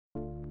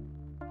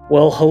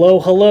Well,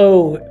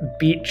 hello,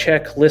 Beat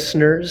Check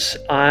listeners.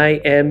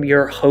 I am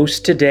your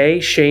host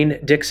today, Shane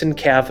Dixon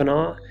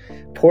Kavanaugh,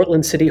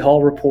 Portland City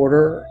Hall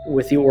reporter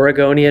with the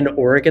Oregonian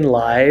Oregon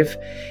Live.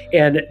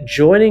 And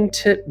joining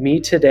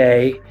me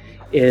today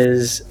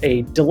is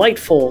a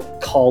delightful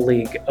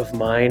colleague of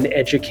mine,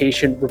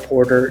 education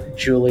reporter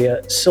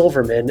Julia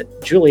Silverman.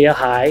 Julia,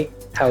 hi.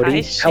 Hi,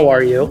 Howdy. How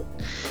are you?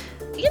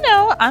 Shane.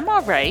 I'm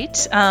all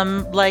right.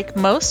 Like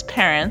most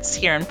parents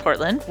here in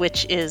Portland,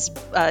 which is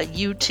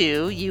you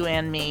two, you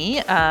and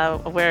me,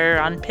 we're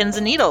on pins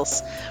and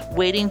needles,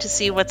 waiting to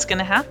see what's going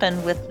to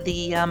happen with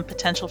the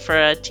potential for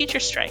a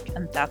teacher strike.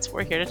 And that's what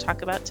we're here to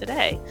talk about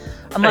today,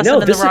 unless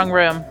I'm in the wrong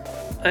room.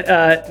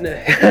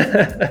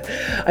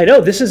 I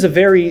know this is a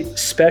very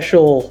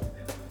special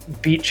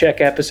Beat Check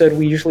episode.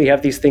 We usually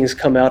have these things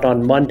come out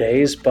on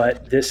Mondays,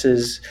 but this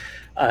is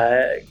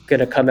going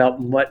to come out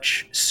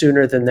much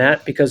sooner than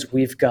that because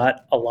we've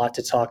got a lot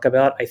to talk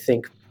about. I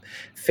think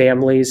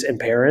families and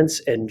parents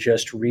and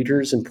just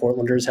readers and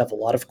Portlanders have a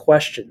lot of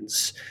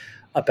questions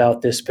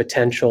about this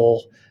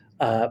potential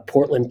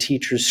Portland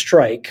teachers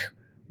strike,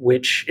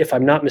 which, if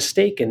I'm not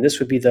mistaken, this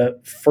would be the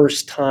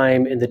first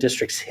time in the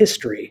district's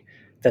history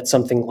that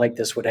something like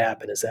this would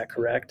happen. Is that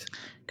correct?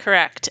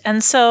 Correct.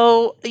 And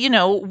so,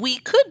 we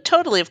could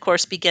totally, of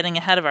course, be getting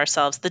ahead of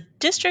ourselves. The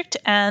district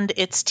and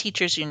its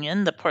teachers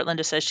union, the Portland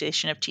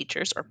Association of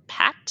Teachers, or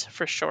PAT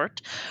for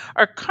short,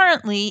 are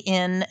currently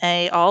in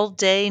a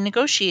all-day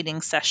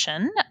negotiating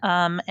session,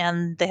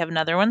 and they have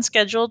another one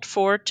scheduled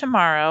for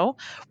tomorrow.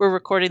 We're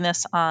recording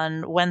this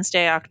on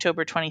Wednesday,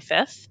 October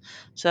 25th.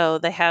 So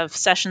they have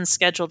sessions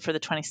scheduled for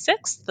the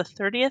 26th, the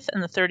 30th,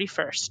 and the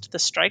 31st. The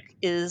strike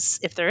is,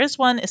 if there is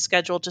one, is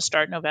scheduled to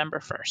start November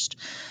 1st.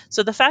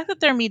 So the fact that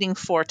they're meeting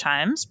 4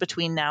 times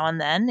between now and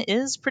then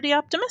is pretty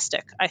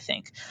optimistic, I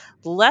think.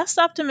 Less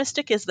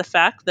optimistic is the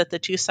fact that the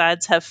two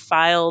sides have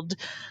filed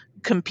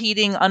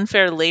competing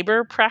unfair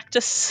labor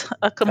practice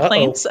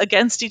complaints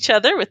against each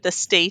other with the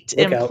State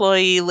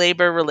Employee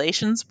Labor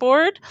Relations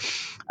Board.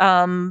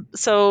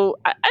 So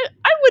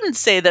I wouldn't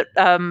say that,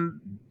 I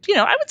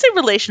would say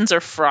relations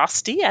are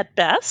frosty at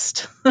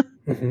best.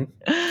 Mm-hmm.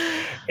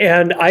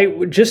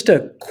 And just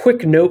a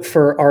quick note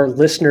for our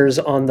listeners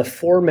on the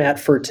format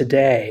for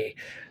today.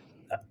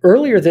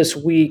 Earlier this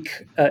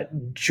week,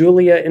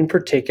 Julia in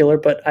particular,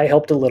 but I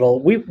helped a little.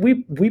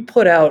 We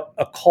put out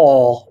a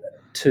call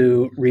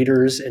to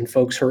readers and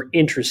folks who are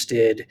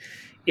interested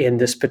in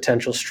this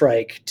potential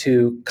strike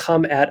to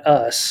come at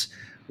us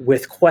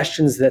with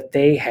questions that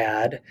they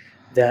had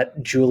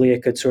that Julia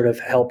could sort of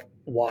help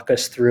walk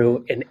us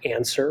through and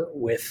answer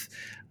with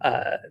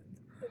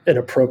an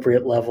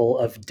appropriate level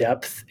of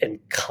depth and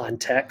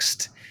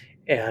context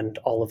and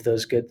all of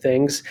those good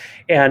things.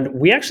 And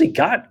we actually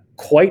got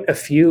quite a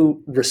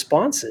few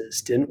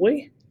responses, didn't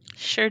we?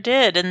 Sure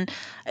did. And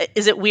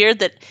is it weird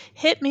that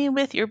 "hit me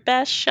with your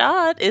best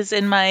shot" is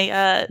in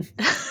my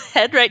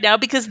head right now?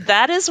 Because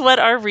that is what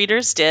our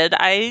readers did.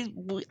 I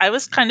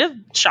was kind of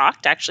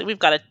shocked, actually. We've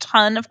got a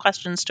ton of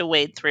questions to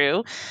wade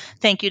through.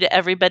 Thank you to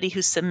everybody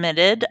who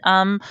submitted.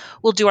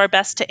 We'll do our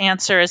best to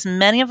answer as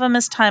many of them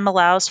as time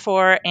allows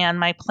for. And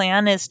my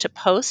plan is to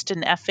post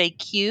an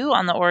FAQ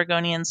on the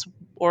Oregonian's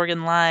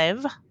Oregon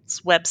Live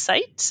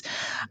website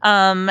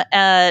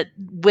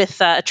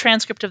with a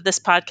transcript of this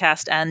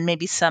podcast and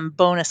maybe some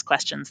bonus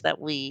questions that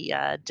we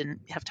didn't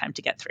have time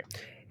to get through.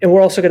 And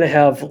we're also going to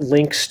have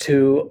links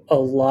to a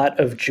lot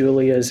of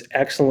Julia's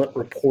excellent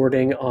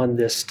reporting on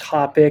this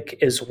topic,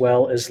 as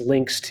well as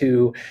links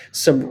to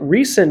some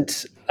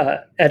recent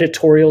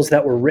editorials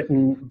that were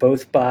written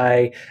both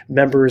by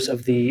members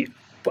of the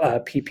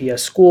PPS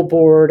School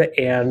Board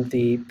and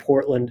the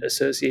Portland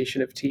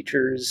Association of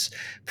Teachers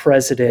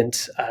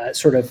president,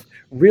 sort of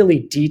really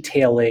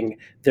detailing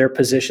their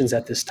positions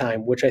at this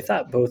time, which I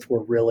thought both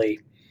were really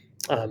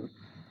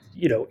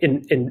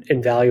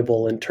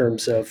invaluable in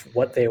terms of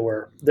what they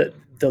were, the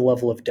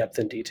level of depth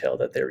and detail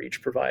that they're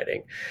each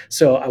providing.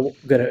 So I'm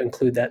going to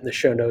include that in the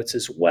show notes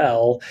as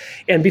well.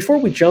 And before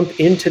we jump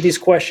into these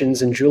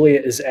questions, and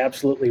Julia is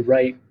absolutely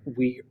right,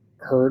 we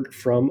heard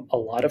from a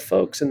lot of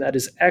folks, and that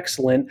is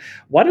excellent.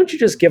 Why don't you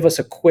just give us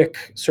a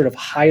quick sort of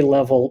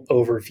high-level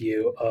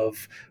overview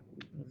of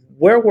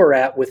where we're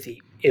at with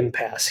the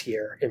impasse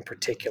here in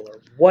particular?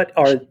 What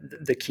are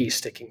the key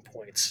sticking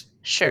points?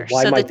 Sure.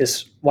 Why might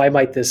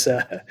this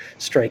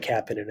strike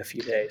happen in a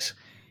few days?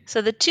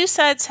 So the two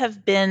sides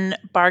have been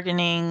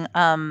bargaining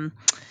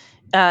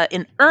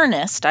in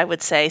earnest, I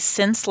would say,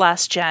 since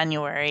last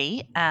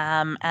January.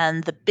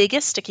 And the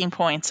biggest sticking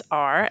points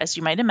are, as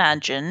you might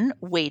imagine,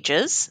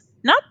 wages.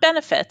 Not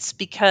benefits,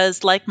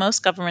 because like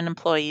most government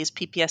employees,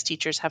 PPS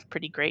teachers have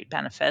pretty great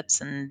benefits,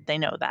 and they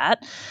know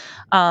that.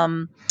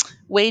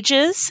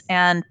 Wages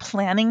and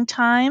planning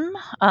time,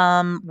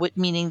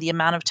 meaning the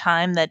amount of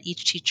time that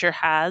each teacher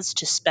has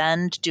to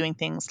spend doing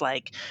things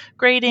like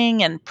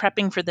grading and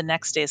prepping for the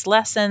next day's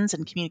lessons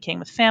and communicating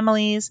with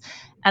families,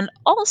 and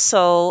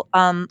also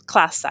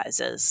class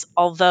sizes.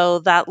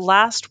 Although that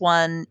last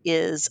one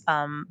is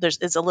a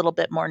little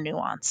bit more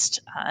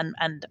nuanced,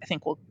 and I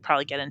think we'll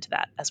probably get into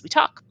that as we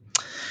talk.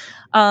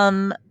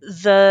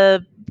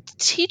 The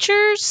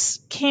teachers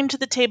came to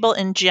the table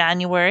in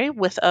January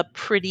with a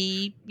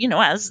pretty,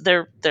 as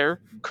they're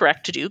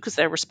correct to do because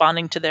they're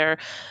responding to their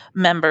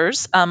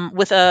members,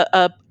 with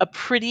a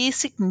pretty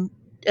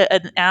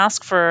an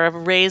ask for a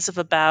raise of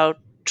about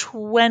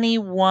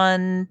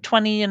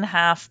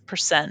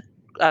 20.5%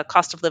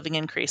 cost of living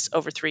increase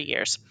over 3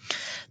 years.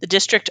 The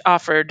district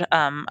offered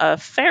a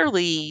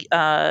fairly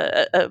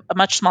a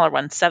much smaller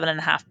one,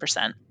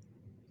 7.5%.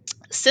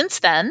 Since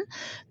then,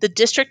 the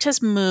district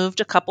has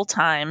moved a couple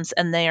times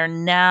and they are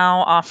now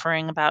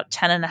offering about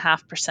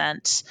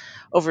 10.5%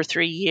 over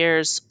 3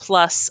 years,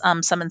 plus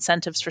some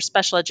incentives for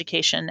special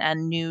education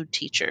and new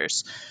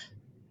teachers.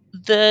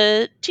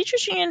 The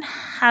teachers union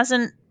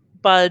hasn't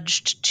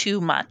budged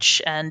too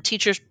much, and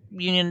teachers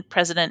union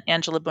president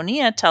Angela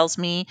Bonilla tells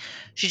me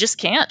she just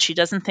can't. She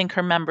doesn't think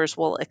her members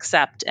will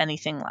accept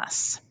anything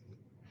less.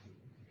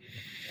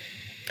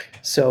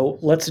 So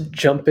let's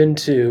jump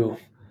into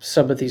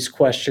some of these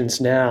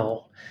questions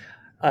now,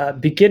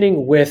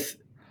 beginning with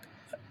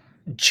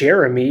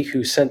Jeremy,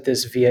 who sent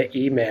this via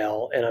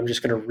email, and I'm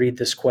just going to read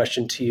this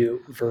question to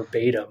you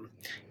verbatim.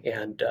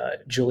 And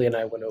Julie and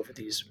I went over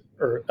these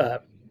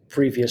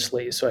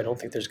previously, so I don't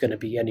think there's going to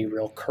be any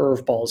real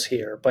curveballs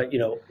here, but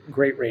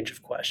great range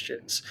of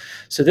questions.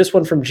 So this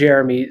one from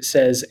Jeremy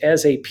says,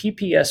 as a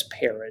PPS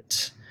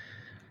parent,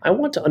 I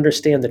want to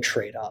understand the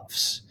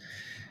trade-offs.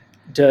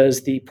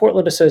 Does the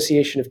Portland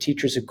Association of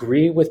Teachers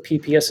agree with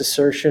PPS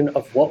assertion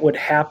of what would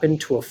happen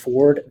to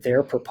afford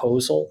their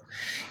proposal?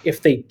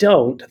 If they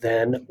don't,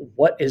 then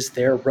what is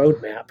their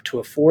roadmap to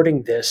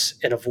affording this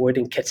and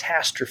avoiding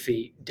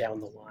catastrophe down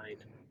the line?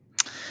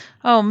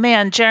 Oh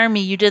man,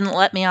 Jeremy, you didn't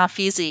let me off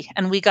easy.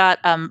 And we got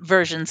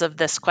versions of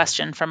this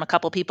question from a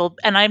couple people,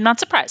 and I'm not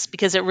surprised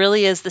because it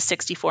really is the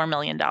 $64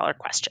 million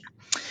question.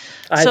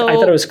 I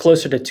thought it was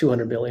closer to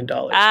 $200 million.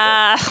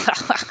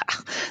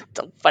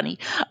 So funny.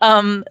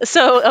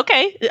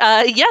 Okay.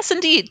 Yes,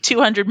 indeed,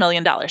 $200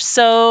 million.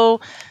 So,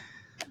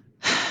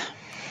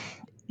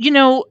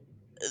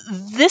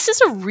 this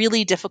is a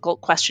really difficult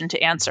question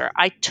to answer.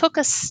 I took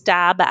a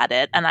stab at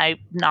it, and I'm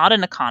not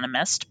an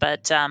economist,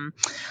 but I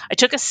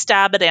took a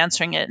stab at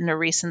answering it in a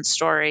recent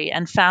story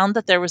and found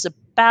that there was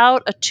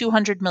about a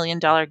 $200 million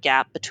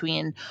gap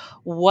between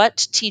what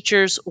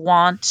teachers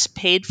want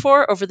paid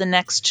for over the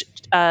next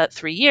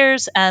 3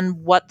 years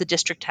and what the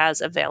district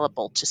has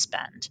available to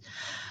spend.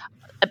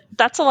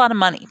 That's a lot of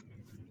money.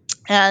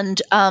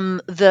 And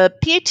the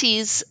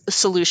PAT's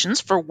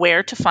solutions for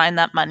where to find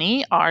that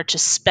money are to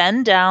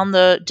spend down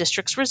the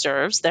district's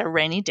reserves, their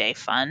rainy day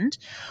fund,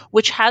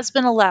 which has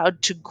been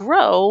allowed to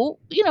grow,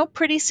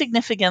 pretty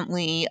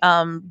significantly,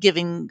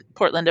 giving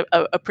Portland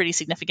a pretty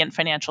significant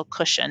financial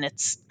cushion.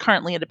 It's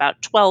currently at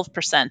about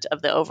 12%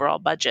 of the overall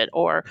budget,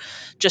 or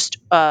just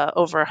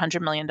over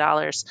 $100 million.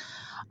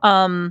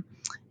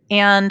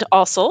 And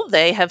also,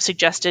 they have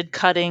suggested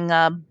cutting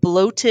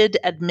bloated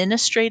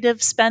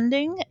administrative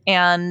spending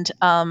and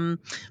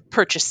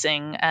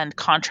purchasing and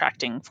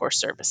contracting for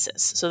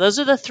services. So those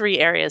are the 3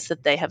 areas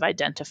that they have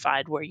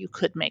identified where you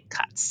could make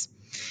cuts.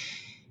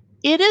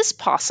 It is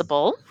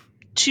possible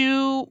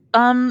to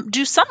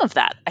do some of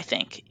that, I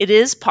think. It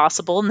is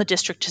possible, and the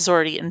district has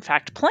already, in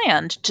fact,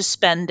 planned to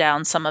spend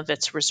down some of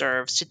its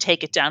reserves to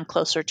take it down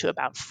closer to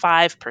about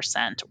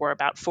 5%, or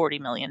about $40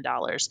 million.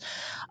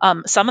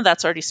 Some of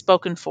that's already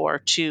spoken for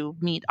to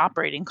meet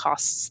operating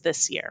costs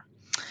this year.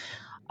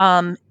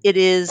 It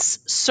is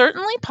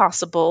certainly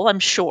possible, I'm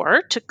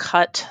sure, to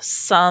cut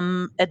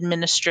some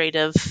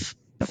administrative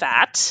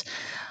fat.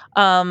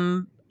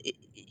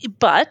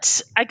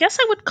 But I guess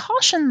I would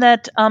caution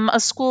that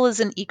a school is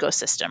an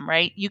ecosystem,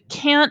 right? You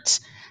can't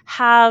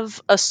have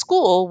a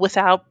school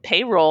without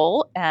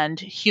payroll and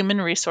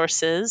human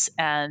resources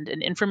and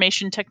an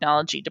information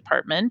technology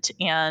department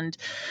and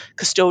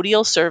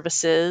custodial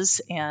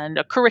services and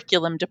a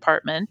curriculum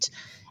department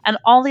and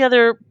all the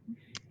other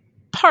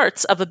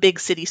parts of a big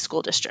city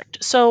school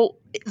district. So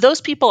those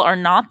people are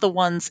not the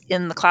ones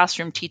in the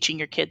classroom teaching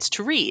your kids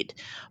to read,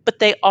 but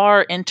they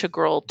are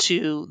integral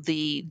to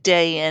the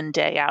day in,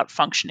 day out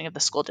functioning of the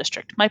school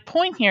district. My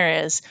point here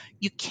is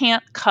you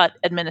can't cut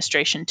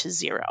administration to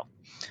zero.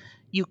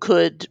 You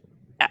could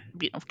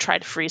try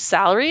to freeze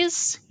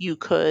salaries. You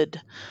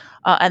could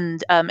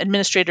and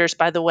administrators,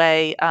 by the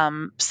way,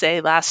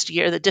 say last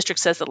year, the district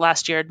says that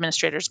last year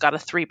administrators got a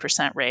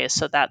 3% raise.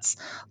 So that's,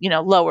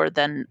 lower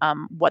than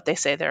what they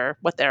say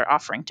what they're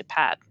offering to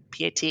PAT.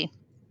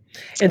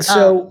 And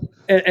so,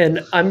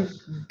 and I'm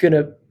going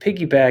to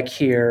piggyback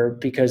here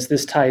because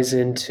this ties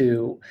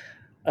into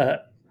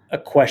a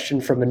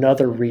question from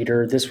another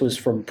reader. This was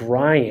from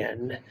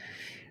Brian.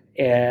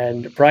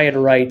 And Brian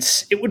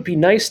writes, it would be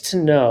nice to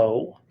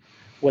know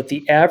what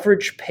the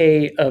average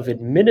pay of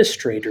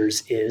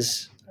administrators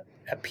is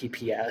at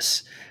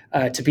PPS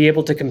to be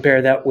able to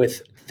compare that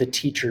with the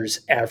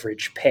teacher's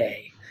average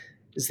pay.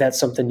 Is that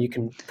something you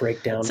can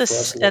break down for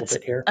us a little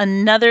bit here?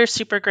 Another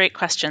super great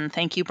question.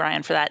 Thank you,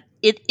 Brian, for that.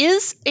 It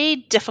is a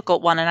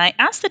difficult one, and I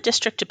asked the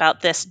district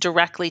about this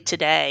directly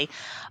today.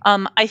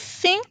 I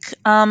think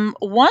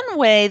one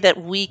way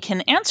that we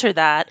can answer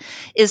that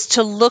is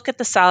to look at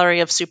the salary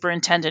of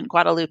Superintendent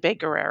Guadalupe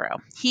Guerrero.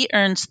 He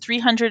earns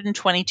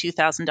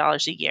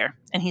 $322,000 a year,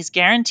 and he's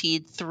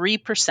guaranteed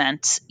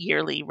 3%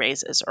 yearly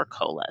raises or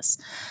COLAs.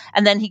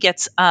 And then he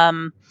gets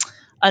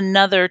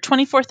another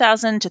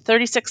 $24,000 to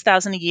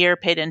 $36,000 a year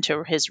paid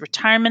into his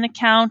retirement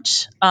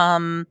account,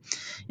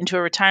 into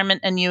a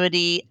retirement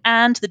annuity,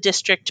 and the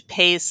district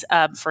pays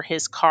for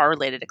his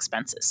car-related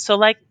expenses. So,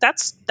 like,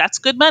 that's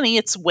good money.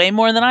 It's way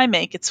more than I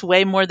make. It's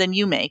way more than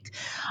you make.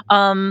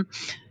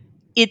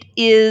 It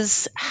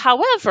is,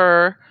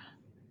 however,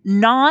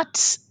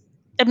 not.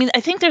 I mean, I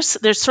think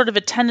there's sort of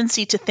a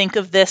tendency to think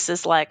of this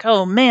as like,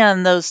 oh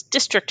man, those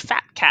district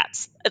fat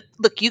cats.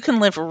 Look, you can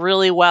live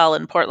really well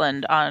in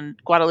Portland on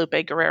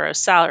Guadalupe Guerrero's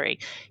salary.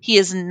 He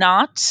is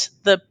not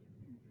the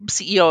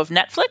CEO of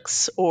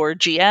Netflix or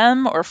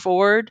GM or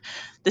Ford.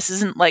 This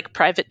isn't like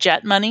private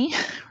jet money,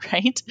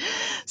 right?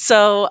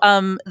 So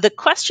the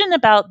question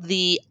about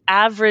the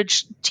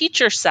average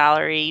teacher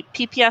salary,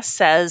 PPS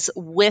says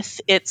with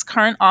its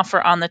current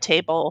offer on the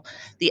table,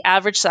 the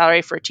average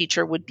salary for a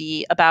teacher would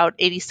be about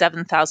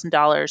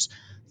 $87,000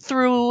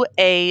 through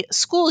a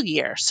school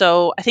year.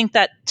 So I think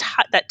that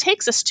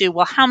takes us to,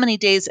 well, how many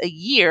days a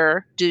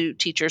year do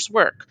teachers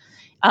work?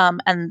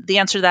 And the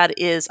answer to that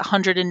is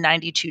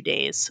 192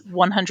 days.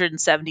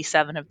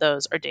 177 of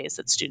those are days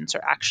that students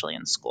are actually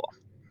in school.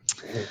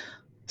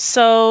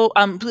 So,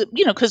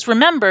 because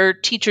remember,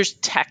 teachers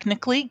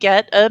technically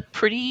get a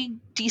pretty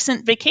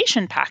decent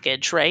vacation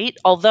package, right?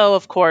 Although,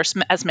 of course,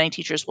 as many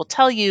teachers will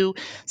tell you,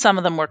 some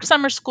of them work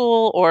summer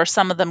school or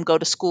some of them go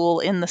to school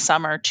in the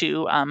summer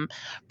to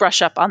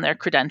brush up on their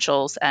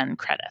credentials and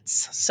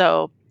credits.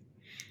 So,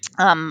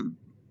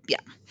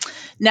 yeah.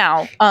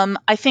 Now,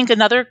 I think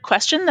another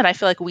question that I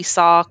feel like we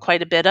saw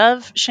quite a bit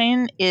of,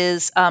 Shane,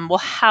 is well,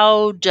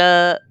 how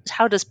does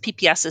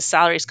PPS's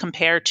salaries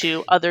compare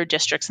to other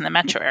districts in the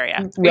metro area?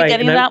 Are you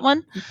getting that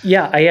one?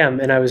 Yeah, I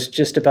am, and I was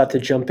just about to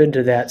jump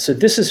into that. So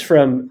this is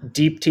from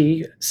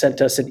Deepti,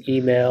 sent us an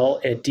email,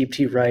 and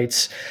Deepti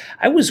writes,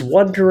 I was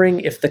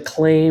wondering if the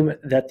claim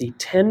that the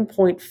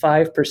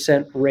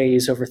 10.5%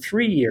 raise over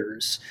 3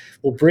 years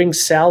will bring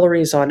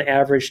salaries on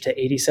average to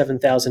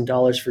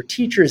 $87,000 for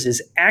teachers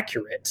is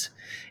accurate,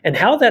 and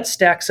how that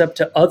stacks up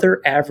to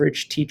other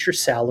average teacher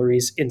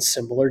salaries in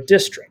similar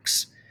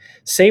districts.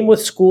 Same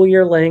with school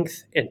year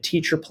length and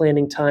teacher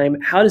planning time.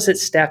 How does it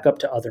stack up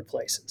to other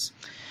places?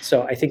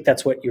 So I think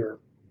that's what you're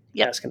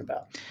asking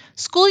about.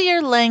 School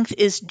year length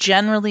is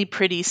generally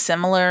pretty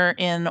similar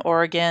in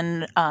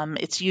Oregon.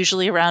 It's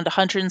usually around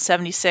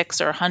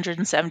 176 or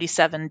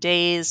 177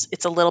 days.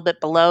 It's a little bit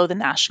below the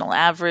national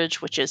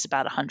average, which is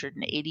about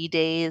 180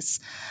 days.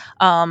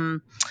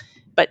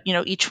 But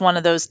each one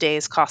of those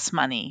days costs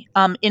money.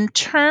 In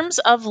terms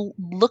of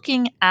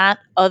looking at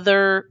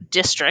other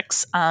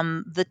districts,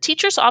 the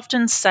teachers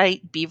often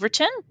cite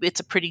Beaverton.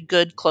 It's a pretty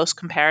good close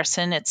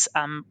comparison. It's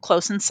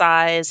close in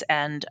size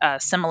and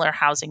similar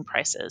housing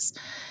prices.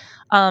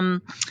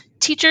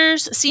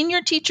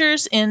 Senior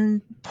teachers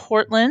in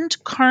Portland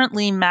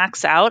currently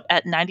max out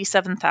at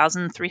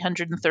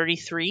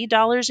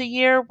 $97,333 a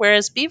year,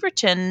 whereas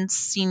Beaverton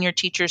senior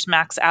teachers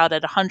max out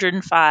at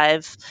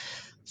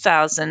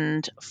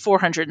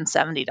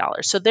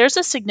 $105,470. So there's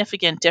a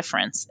significant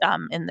difference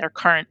in their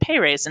current pay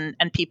raise, and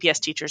PPS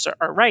teachers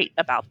are right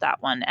about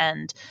that one.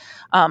 And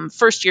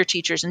first-year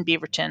teachers in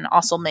Beaverton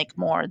also make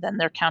more than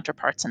their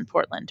counterparts in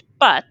Portland.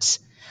 But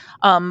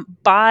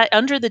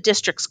under the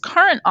district's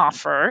current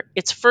offer,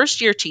 its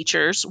first-year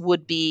teachers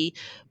would be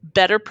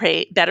better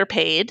paid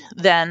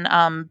than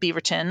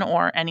Beaverton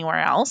or anywhere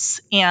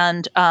else,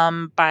 and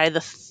by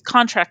the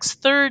contract's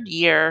third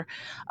year,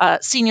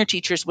 senior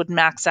teachers would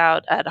max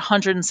out at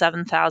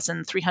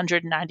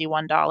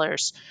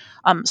 $107,391,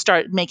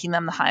 start making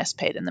them the highest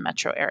paid in the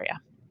metro area.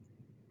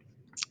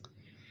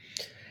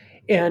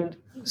 And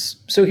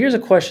so here's a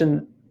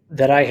question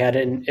that I had,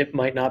 and it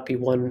might not be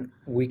one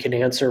we can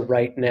answer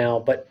right now,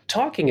 but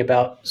talking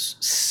about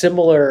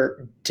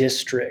similar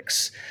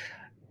districts,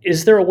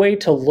 is there a way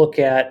to look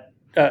at,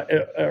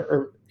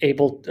 are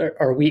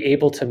we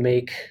able to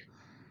make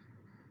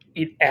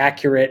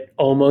accurate,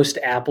 almost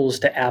apples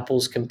to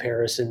apples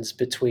comparisons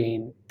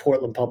between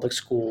Portland Public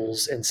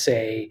Schools and,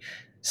 say,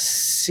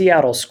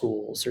 Seattle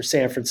schools or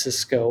San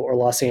Francisco or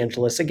Los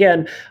Angeles?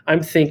 Again,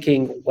 I'm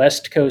thinking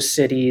West Coast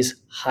cities,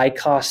 high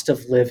cost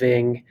of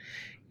living,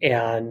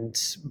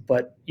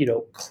 but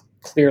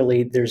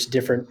clearly there's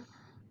different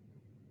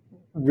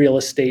real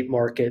estate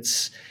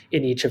markets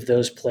in each of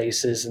those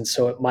places, and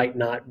so it might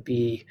not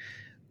be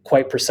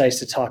quite precise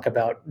to talk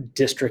about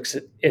districts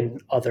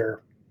in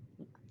other.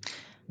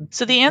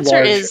 So the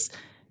answer is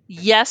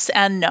Yes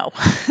and no.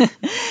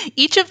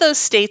 Each of those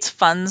states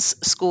funds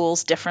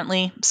schools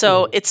differently.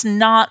 So Mhm. it's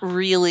not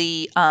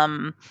really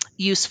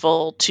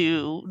useful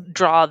to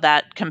draw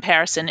that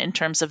comparison in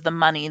terms of the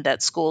money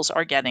that schools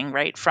are getting,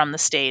 right, from the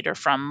state or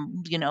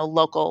from,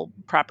 local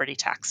property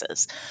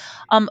taxes.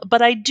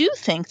 But I do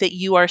think that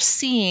you are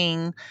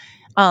seeing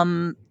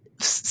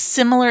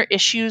similar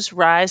issues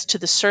rise to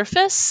the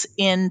surface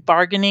in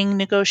bargaining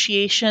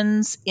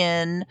negotiations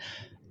in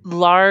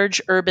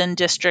large urban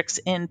districts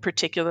in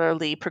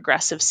particularly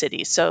progressive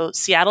cities. So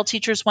Seattle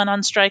teachers went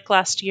on strike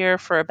last year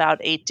for about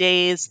 8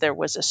 days. There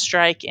was a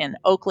strike in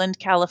Oakland,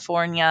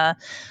 California.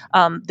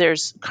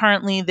 There's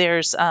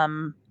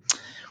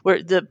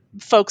where the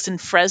folks in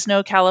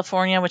Fresno,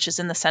 California, which is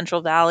in the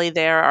Central Valley,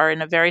 there are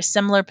in a very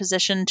similar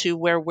position to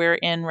where we're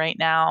in right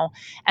now.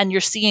 And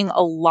you're seeing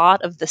a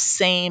lot of the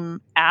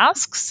same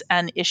asks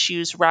and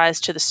issues rise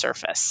to the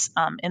surface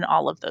in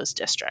all of those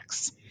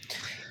districts.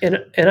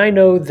 And I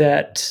know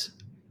that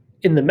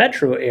in the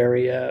metro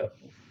area,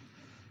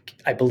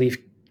 I believe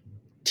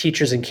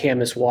teachers in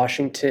Camas,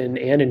 Washington,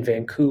 and in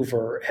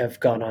Vancouver have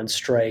gone on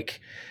strike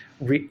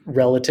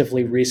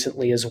relatively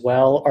recently as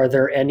well. Are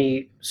there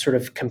any sort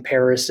of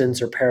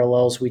comparisons or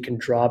parallels we can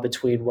draw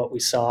between what we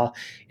saw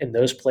in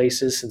those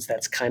places, since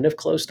that's kind of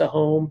close to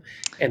home,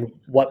 and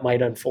what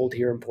might unfold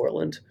here in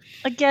Portland?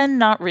 Again,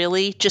 not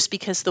really, just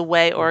because the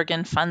way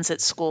Oregon funds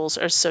its schools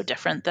are so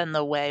different than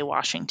the way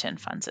Washington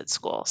funds its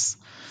schools.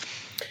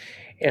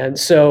 And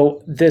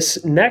so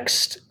this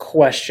next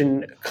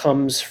question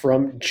comes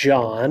from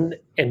John,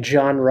 and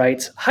John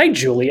writes, "Hi,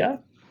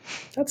 Julia."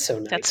 That's so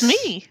That's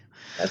nice. me.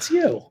 That's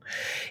you.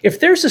 If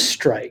there's a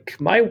strike,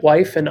 my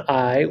wife and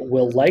I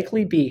will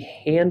likely be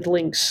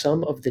handling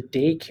some of the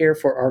daycare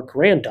for our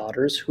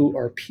granddaughters who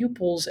are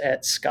pupils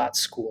at Scott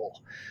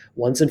School.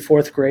 One's in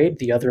fourth grade,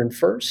 the other in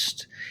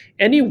first.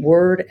 Any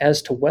word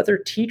as to whether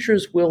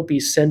teachers will be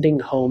sending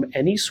home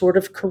any sort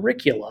of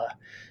curricula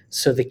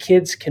so the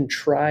kids can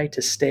try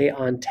to stay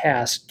on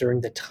task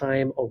during the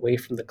time away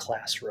from the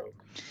classroom?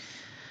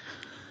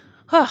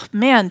 Oh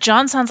man,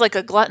 John sounds like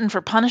a glutton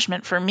for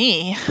punishment for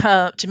me.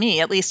 To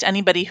me, at least,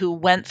 anybody who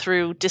went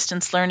through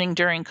distance learning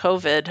during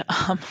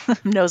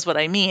COVID knows what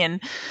I mean.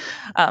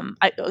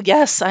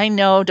 Yes, I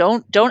know.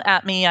 Don't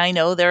at me. I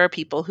know there are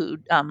people who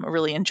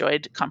really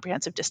enjoyed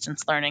comprehensive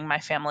distance learning. My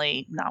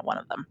family, not one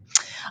of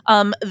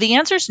them. The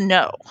answer is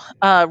no,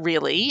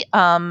 really.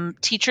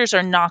 Teachers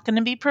are not going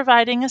to be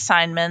providing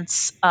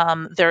assignments.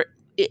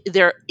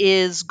 There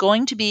is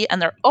going to be, and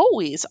there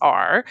always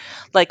are,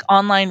 like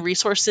online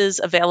resources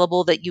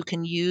available that you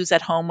can use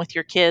at home with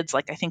your kids.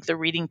 Like I think the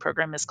reading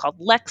program is called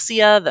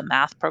Lexia, the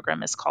math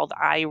program is called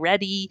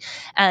iReady,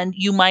 and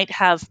you might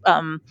have,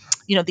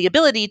 the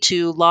ability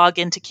to log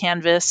into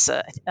Canvas.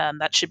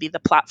 That should be the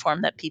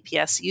platform that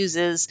PPS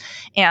uses,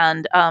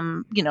 and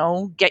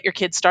get your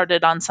kids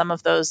started on some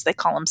of those. They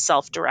call them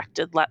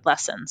self-directed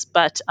lessons.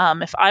 But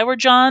if I were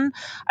John,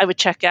 I would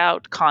check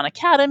out Khan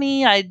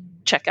Academy. I'd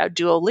check out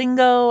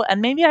Duolingo,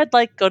 and maybe I'd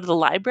go to the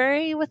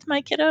library with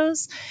my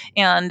kiddos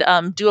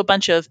and do a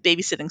bunch of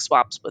babysitting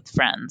swaps with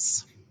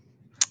friends.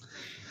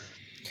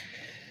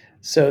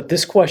 So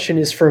this question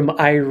is from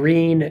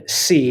Irene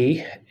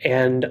C.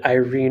 And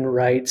Irene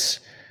writes,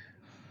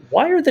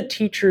 why are the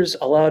teachers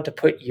allowed to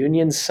put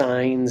union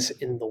signs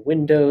in the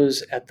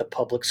windows at the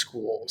public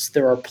schools?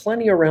 There are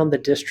plenty around the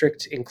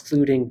district,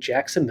 including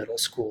Jackson Middle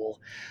School.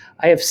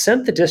 I have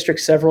sent the district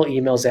several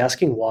emails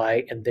asking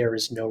why, and there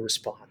is no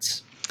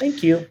response.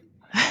 Thank you.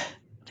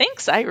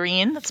 Thanks,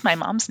 Irene. That's my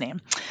mom's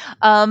name.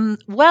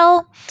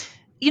 Well,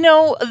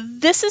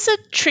 this is a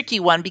tricky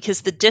one because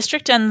the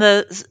district and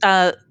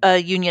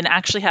the union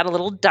actually had a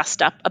little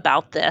dust up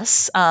about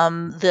this.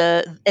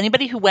 The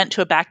Anybody who went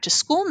to a back to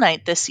school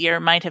night this year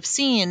might have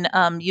seen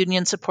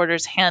union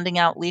supporters handing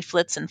out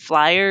leaflets and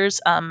flyers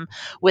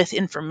with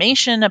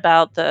information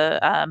about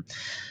the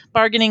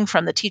bargaining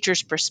from the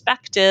teacher's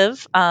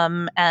perspective.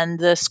 And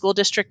the school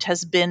district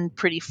has been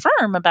pretty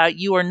firm about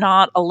you are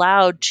not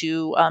allowed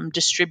to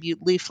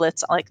distribute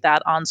leaflets like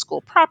that on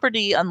school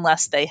property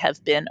unless they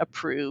have been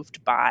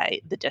approved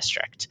by the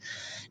district.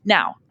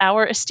 Now,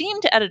 our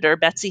esteemed editor,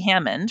 Betsy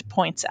Hammond,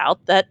 points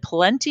out that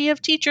plenty of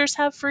teachers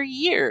have for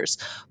years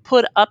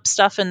put up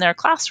stuff in their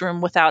classroom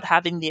without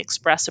having the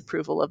express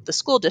approval of the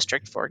school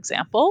district. For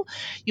example,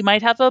 you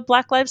might have a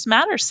Black Lives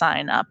Matter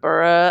sign up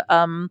or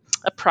a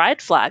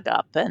pride flag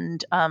up,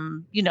 and I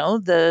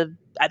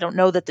don't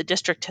know that the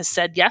district has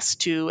said yes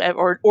to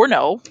or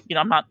no.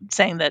 I'm not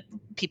saying that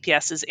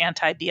PPS is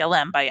anti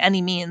BLM by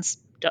any means.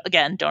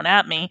 Again, don't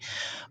at me.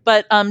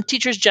 But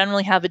teachers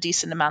generally have a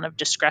decent amount of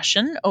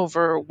discretion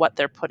over what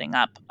they're putting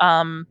up.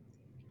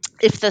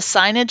 If the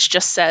signage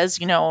just says,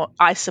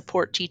 I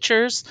support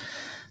teachers,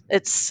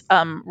 it's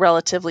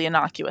relatively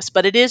innocuous.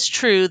 But it is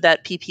true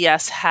that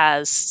PPS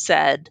has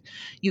said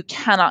you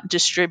cannot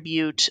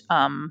distribute,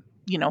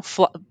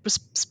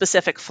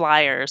 specific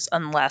flyers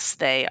unless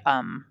they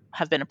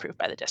have been approved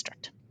by the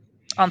district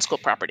on school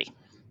property.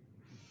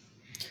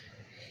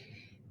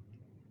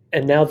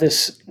 And now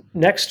this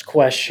next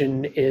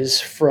question is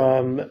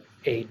from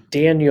a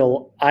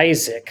Daniel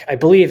Isaac. I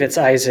believe it's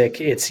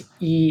Isaac. It's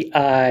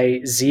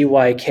Eizyk.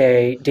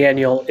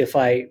 Daniel, if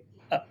I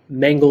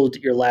mangled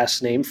your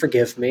last name,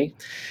 forgive me.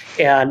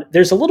 And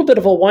there's a little bit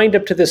of a wind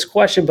up to this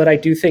question, but I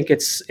do think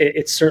it's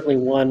certainly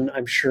one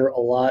I'm sure a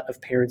lot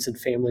of parents and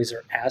families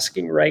are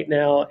asking right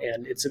now,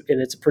 and it's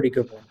a pretty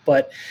good one,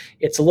 but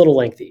it's a little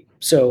lengthy,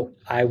 so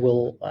I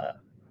will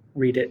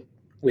read it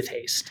with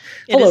haste.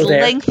 It is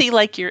lengthy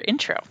like your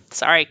intro.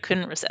 Sorry,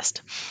 couldn't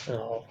resist.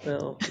 Oh,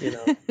 well,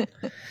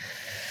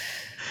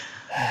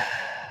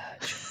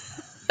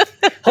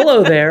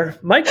 Hello there.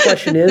 My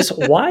question is,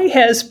 why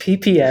has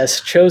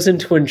PPS chosen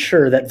to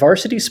ensure that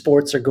varsity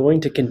sports are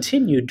going to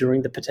continue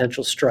during the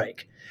potential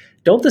strike?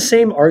 Don't the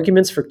same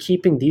arguments for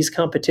keeping these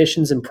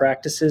competitions and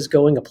practices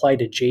going apply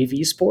to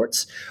JV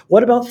sports?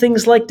 What about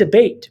things like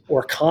debate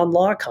or con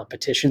law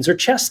competitions or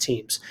chess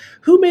teams?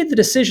 Who made the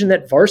decision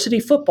that varsity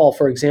football,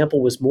 for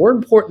example, was more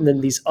important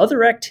than these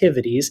other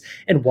activities,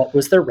 and what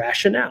was their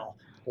rationale?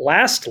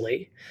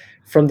 Lastly,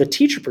 from the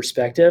teacher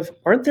perspective,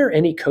 aren't there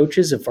any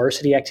coaches of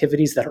varsity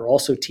activities that are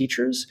also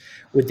teachers?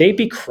 Would they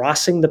be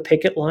crossing the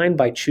picket line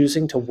by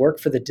choosing to work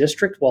for the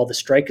district while the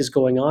strike is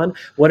going on?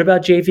 What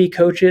about JV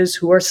coaches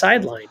who are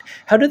sidelined?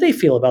 How do they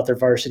feel about their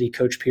varsity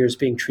coach peers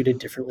being treated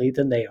differently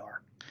than they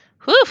are?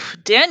 Whew,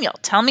 Daniel,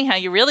 tell me how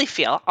you really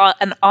feel.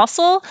 And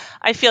also,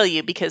 I feel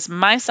you because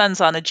my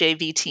son's on a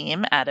JV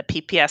team at a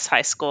PPS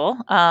high school.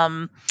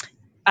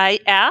 I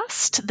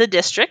asked the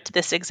district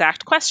this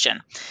exact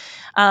question.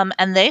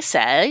 And they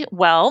say,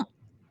 well,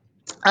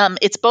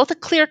 it's both a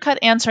clear-cut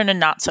answer and a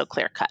not so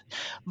clear-cut.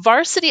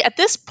 Varsity, at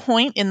this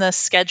point in the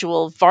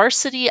schedule,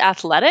 varsity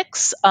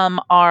athletics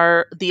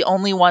are the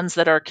only ones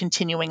that are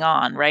continuing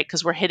on, right?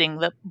 Because we're hitting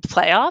the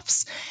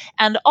playoffs.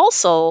 And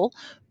also,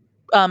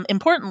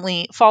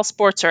 importantly, fall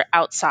sports are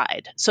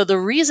outside. So the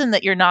reason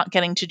that you're not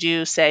getting to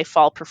do, say,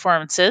 fall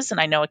performances,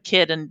 and I know a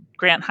kid in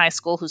Grant High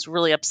School who's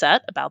really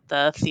upset about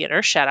the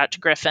theater, shout out to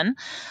Griffin.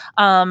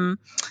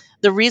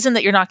 The reason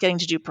that you're not getting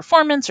to do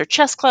performance or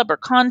chess club or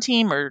con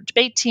team or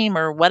debate team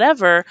or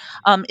whatever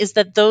is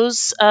that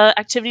those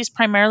activities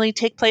primarily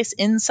take place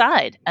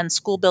inside and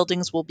school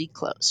buildings will be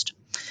closed.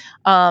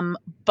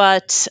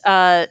 But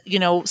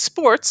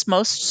sports,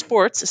 most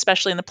sports,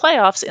 especially in the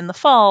playoffs in the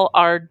fall,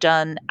 are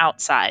done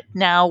outside.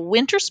 Now,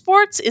 winter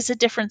sports is a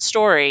different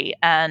story.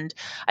 And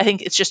I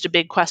think it's just a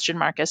big question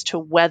mark as to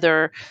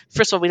whether,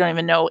 first of all, we don't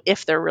even know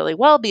if there really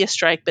will be a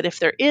strike, but if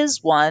there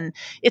is one,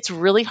 it's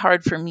really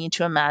hard for me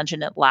to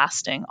imagine it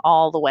lasting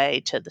all the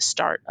way to the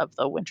start of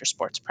the winter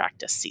sports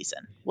practice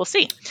season. We'll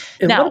see.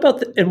 And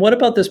what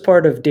about this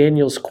part of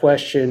Daniel's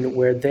question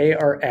where they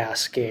are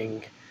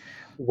asking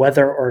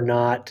whether or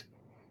not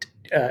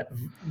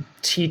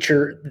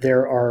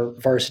there are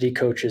varsity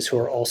coaches who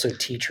are also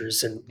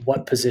teachers, and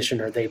what position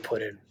are they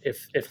put in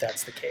if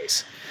that's the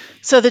case?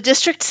 So the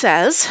district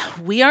says,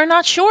 we are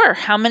not sure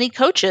how many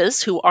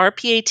coaches who are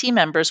PAT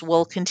members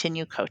will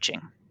continue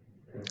coaching.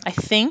 I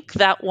think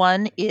that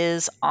one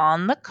is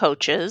on the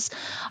coaches.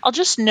 I'll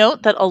just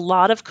note that a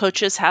lot of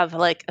coaches have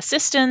like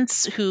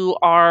assistants who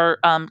are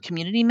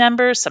community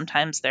members.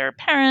 Sometimes they're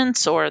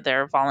parents or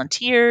they're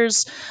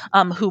volunteers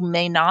who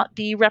may not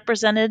be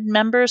represented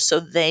members. So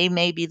they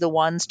may be the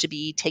ones to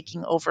be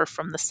taking over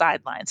from the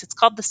sidelines. It's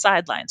called the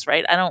sidelines,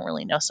 right? I don't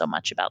really know so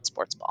much about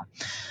sports ball,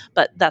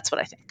 but that's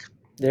what I think.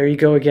 There you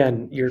go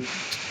again. You're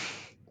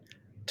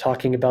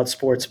talking about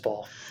sports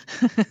ball.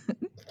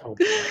 Oh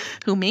boy.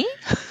 Who, me?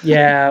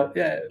 Yeah.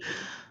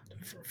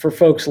 For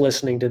folks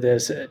listening to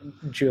this,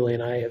 Julie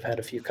and I have had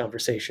a few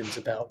conversations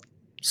about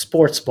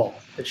sports ball,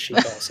 as she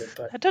calls it.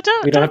 But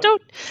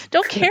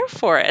don't care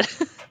for it.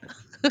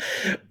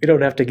 We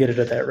don't have to get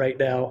into that right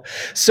now.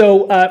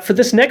 So for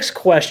this next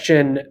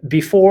question,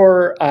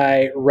 before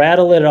I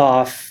rattle it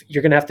off,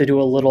 you're going to have to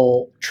do a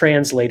little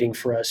translating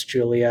for us,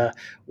 Julia.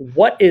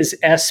 What is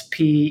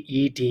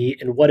SPED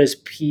and what is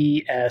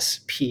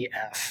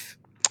PSPF?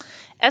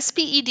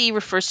 SPED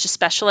refers to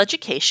special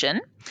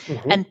education,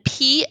 and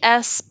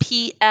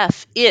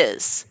PSPF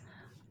is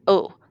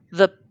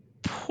the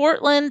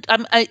Portland.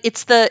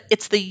 It's the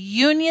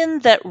union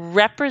that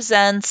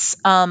represents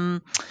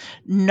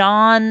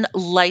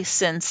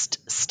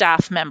non-licensed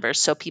staff members,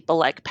 so people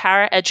like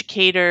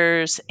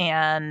paraeducators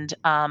and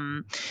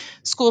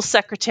school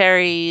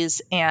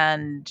secretaries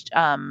and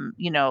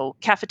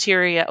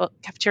cafeteria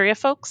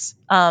folks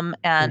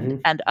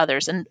and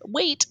others. And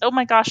wait, oh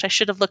my gosh, I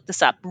should have looked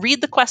this up. Read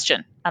the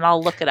question, and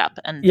I'll look it up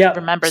and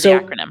remember the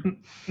acronym.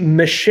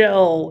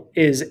 Michelle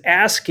is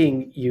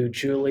asking you,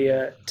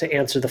 Julia, to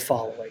answer the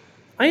following.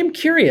 I am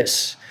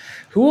curious,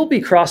 who will be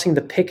crossing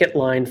the picket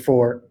line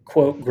for,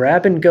 quote,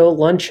 grab-and-go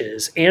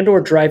lunches and or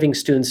driving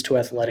students to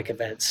athletic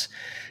events?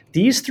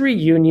 These three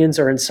unions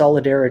are in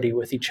solidarity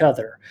with each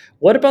other.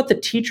 What about the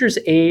teachers'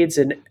 aides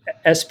and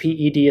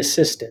SPED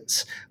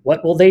assistants?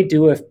 What will they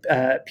do if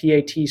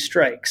PAT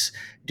strikes?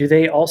 Do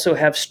they also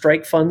have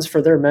strike funds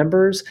for their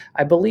members?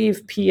 I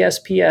believe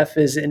PSPF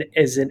is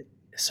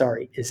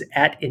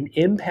at an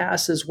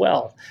impasse as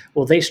well.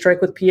 Will they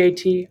strike with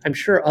PAT? I'm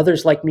sure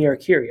others like me are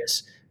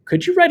curious.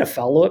 Could you write a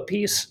follow-up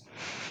piece?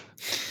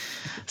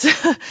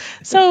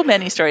 So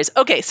many stories.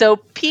 Okay, so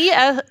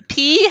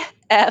PFPS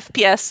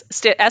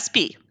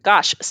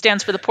gosh,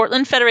 stands for the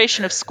Portland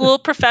Federation of School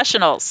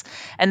Professionals,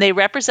 and they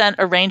represent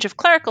a range of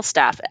clerical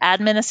staff,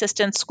 admin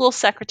assistants, school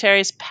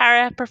secretaries,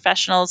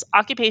 paraprofessionals,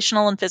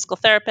 occupational and physical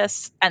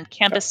therapists, and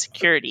campus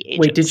security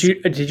Wait, agents.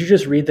 did you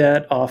just read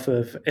that off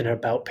of an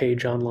about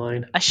page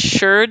online? I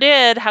sure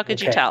did. How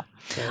could you Okay. tell?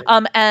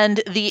 All right.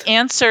 And the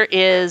answer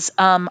is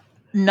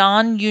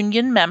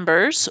non-union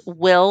members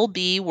will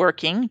be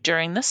working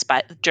during the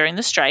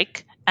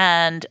strike,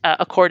 and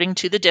according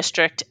to the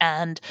district,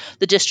 and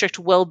the district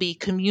will be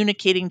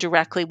communicating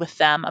directly with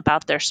them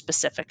about their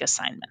specific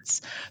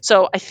assignments.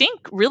 So I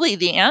think really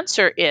the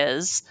answer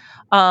is.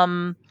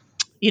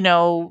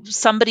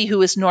 Somebody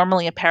who is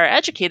normally a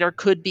paraeducator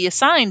could be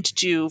assigned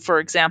to, for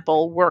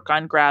example, work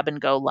on grab and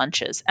go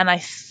lunches. And I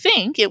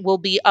think it will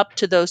be up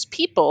to those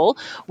people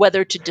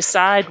whether to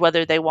decide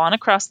whether they want to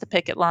cross the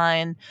picket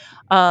line,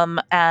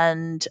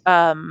 and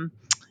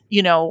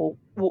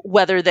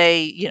whether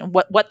they,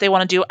 what they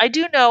want to do. I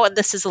do know, and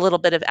this is a little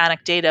bit of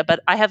anecdata,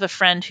 but I have a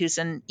friend who's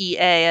an EA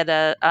at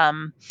a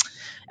Wait,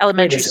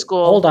 elementary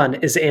school. hold on.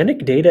 Is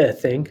anecdata a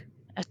thing?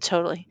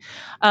 Totally.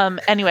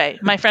 Anyway,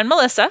 my friend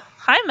Melissa,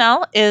 hi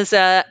Mel, is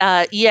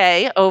a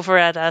EA over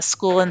at a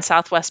school in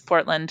Southwest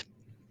Portland,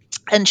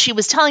 and she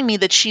was telling me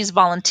that she's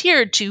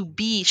volunteered to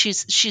be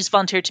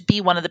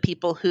one of the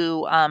people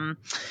who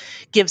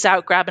gives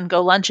out grab and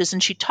go lunches,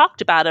 and she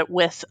talked about it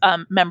with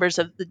members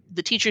of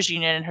the teachers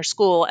union in her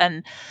school.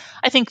 And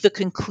I think the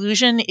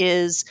conclusion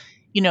is,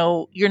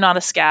 you're not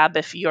a scab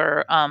if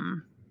you're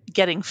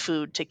getting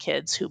food to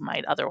kids who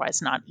might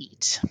otherwise not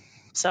eat.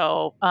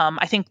 So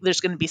I think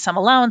there's going to be some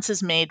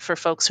allowances made for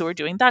folks who are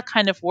doing that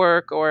kind of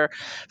work, or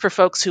for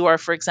folks who are,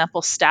 for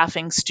example,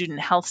 staffing student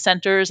health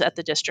centers at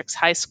the district's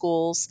high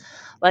schools.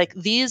 Like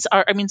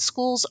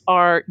schools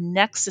are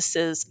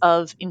nexuses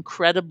of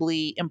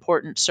incredibly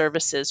important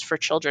services for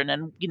children.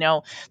 And,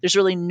 there's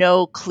really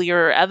no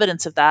clearer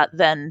evidence of that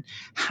than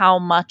how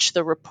much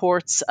the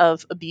reports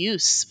of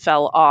abuse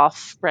fell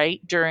off,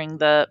 right, during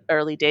the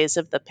early days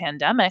of the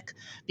pandemic,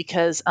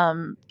 because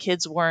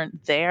kids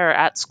weren't there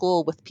at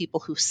school with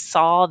people who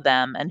saw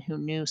them and who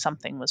knew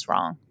something was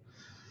wrong.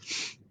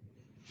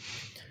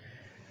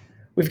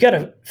 We've got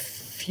a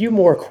few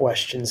more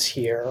questions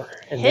here,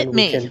 and Hit then we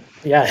me. can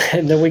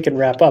and then we can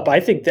wrap up. I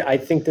think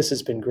this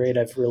has been great.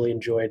 I've really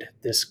enjoyed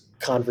this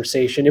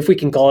conversation. If we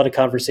can call it a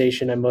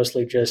conversation, I'm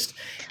mostly just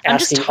I'm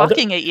just asking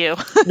talking at you.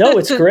 No,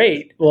 it's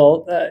great.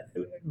 Well,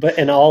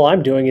 and all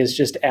I'm doing is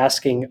just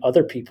asking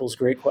other people's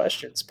great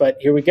questions. But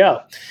here we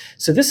go.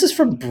 So this is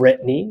from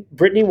Brittany.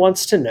 Brittany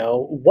wants to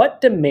know what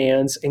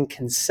demands and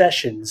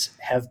concessions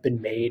have been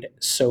made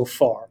so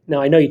far. Now,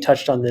 I know you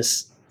touched on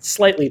this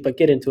slightly, but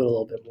get into it a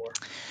little bit more.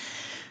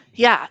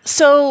 Yeah.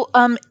 So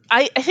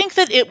I think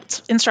that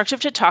it's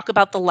instructive to talk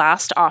about the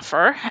last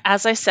offer.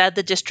 As I said,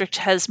 the district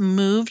has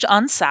moved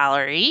on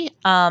salary.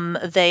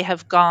 They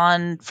have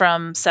gone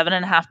from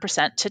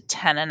 7.5% to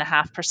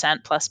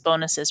 10.5% plus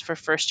bonuses for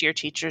first year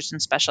teachers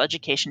and special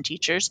education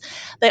teachers.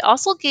 They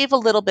also gave a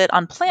little bit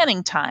on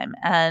planning time.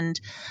 And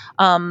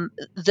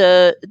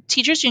the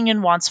teachers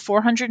union wants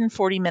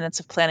 440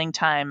 minutes of planning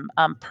time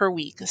per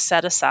week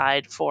set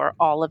aside for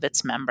all of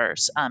its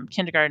members,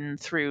 kindergarten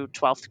through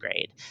 12th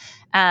grade.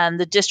 And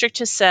the district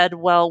has said,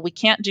 well, we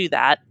can't do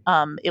that.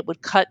 It would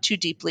cut too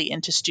deeply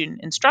into student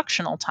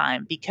instructional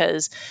time,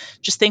 because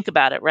just think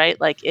about it, right?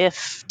 Like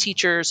if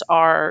teachers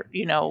are,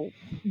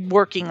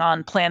 working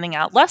on planning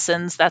out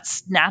lessons,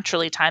 that's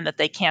naturally time that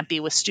they can't be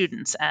with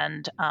students.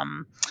 And,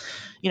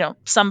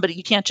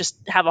 you can't just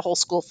have a whole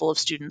school full of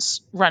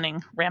students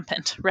running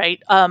rampant,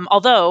 right?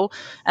 Although,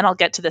 and I'll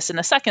get to this in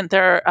a second,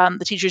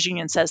 the teachers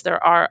union says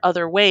there are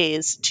other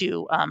ways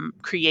to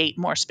create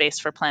more space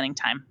for planning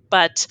time.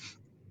 But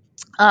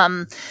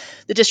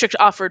the district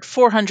offered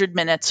 400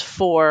 minutes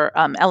for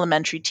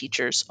elementary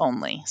teachers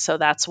only. So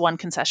that's one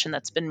concession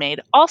that's been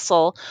made.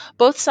 Also,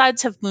 both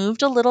sides have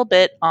moved a little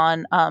bit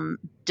on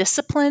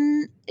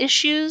discipline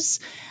issues.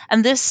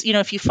 And this,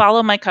 if you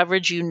follow my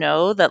coverage,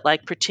 that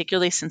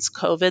particularly since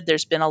COVID,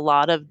 there's been a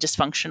lot of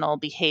dysfunctional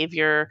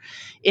behavior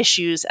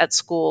issues at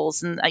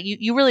schools. And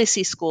you really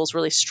see schools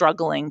really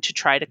struggling to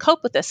try to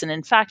cope with this. And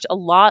in fact, a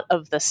lot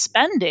of the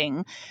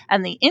spending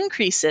and the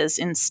increases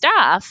in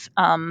staff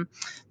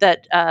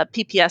that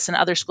PPS and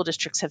other school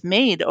districts have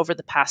made over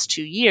the past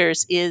 2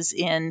 years is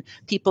in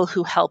people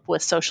who help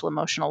with social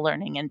emotional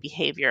learning and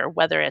behavior,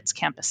 whether it's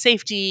campus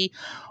safety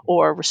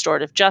or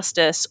restorative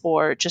justice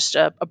or just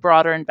a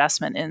broader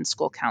investment in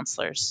school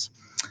counselors.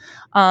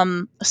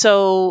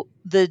 So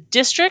the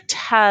district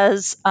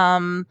has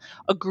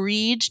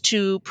agreed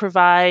to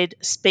provide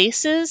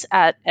spaces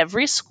at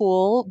every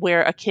school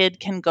where a kid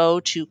can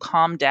go to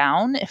calm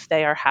down if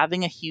they are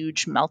having a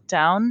huge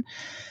meltdown.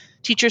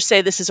 Teachers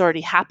say this is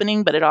already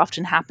happening, but it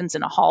often happens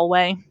in a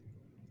hallway.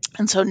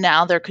 And so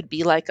now there could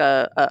be like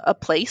a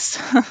place,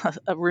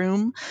 a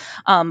room,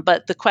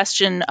 but the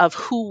question of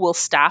who will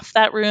staff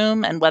that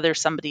room and whether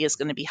somebody is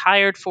going to be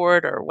hired for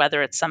it or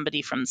whether it's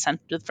somebody from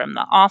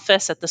the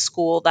office at the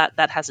school,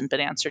 that hasn't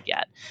been answered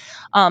yet.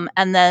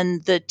 And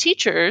then the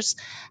teachers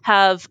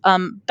have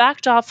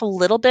backed off a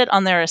little bit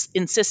on their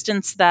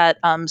insistence that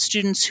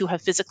students who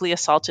have physically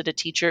assaulted a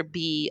teacher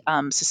be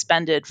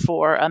suspended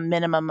for a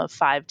minimum of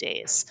 5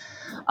 days,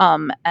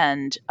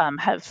 and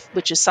have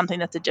which is something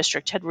that the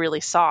district had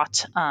really sought.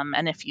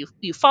 And if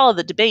you follow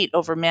the debate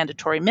over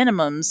mandatory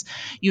minimums,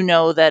 you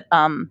know that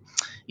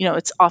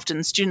it's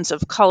often students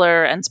of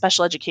color and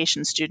special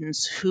education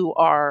students who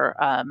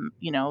are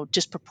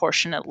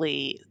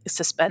disproportionately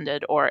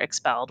suspended or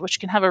expelled, which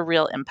can have a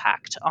real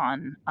impact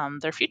on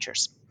their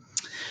futures.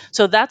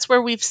 So that's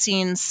where we've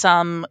seen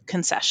some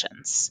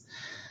concessions.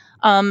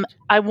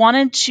 I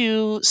wanted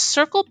to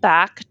circle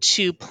back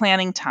to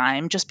planning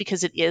time just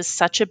because it is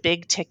such a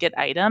big ticket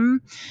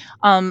item.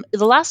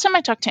 The last time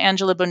I talked to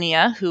Angela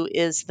Bonilla, who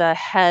is the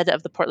head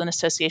of the Portland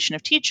Association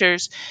of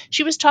Teachers,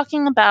 she was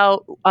talking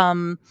about,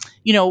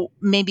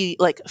 maybe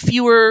like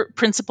fewer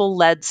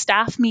principal-led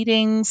staff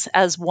meetings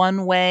as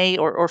one way,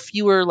 or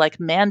fewer like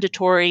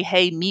mandatory,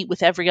 hey, meet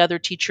with every other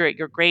teacher at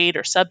your grade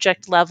or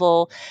subject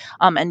level,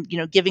 and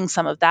giving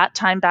some of that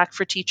time back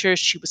for teachers.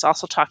 She was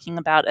also talking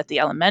about at the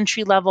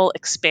elementary level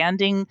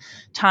expanding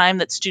time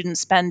that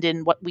students spend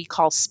in what we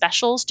call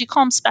specials. Do you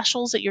call them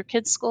specials at your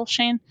kids' school,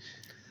 Shane?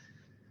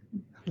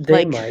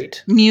 They Like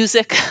might.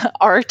 music,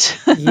 art,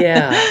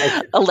 Yeah,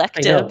 I know.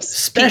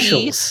 electives,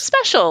 PE, Specials.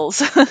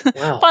 specials,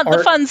 Wow,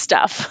 the fun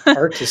stuff.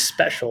 art is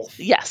special.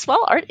 Yes,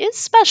 well, art is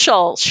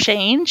special,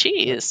 Shane.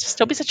 Jeez, just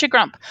don't be such a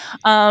grump.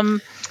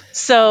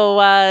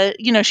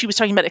 She was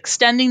talking about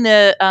extending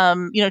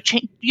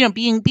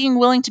the, being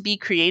willing to be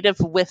creative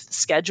with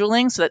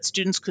scheduling so that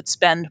students could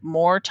spend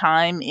more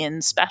time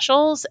in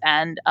specials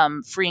and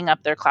freeing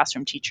up their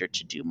classroom teacher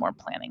to do more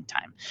planning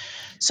time.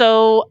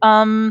 So,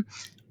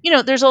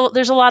 there's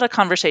a lot of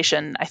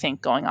conversation, I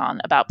think, going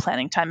on about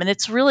planning time, and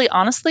it's really,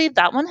 honestly,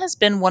 that one has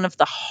been one of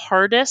the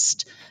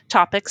hardest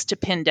topics to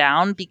pin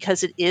down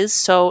because it is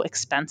so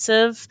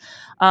expensive.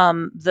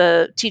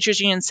 The teachers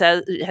union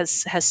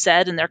has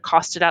said in their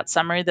costed out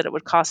summary that it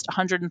would cost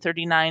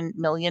 $139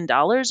 million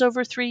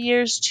over 3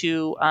 years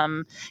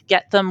to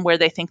get them where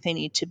they think they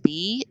need to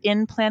be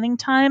in planning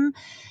time.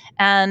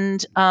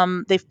 And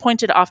they've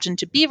pointed often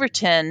to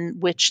Beaverton,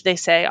 which they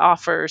say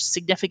offers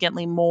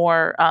significantly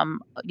more,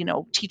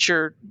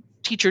 teacher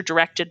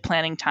directed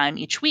planning time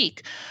each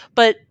week.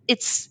 But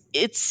it's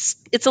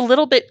a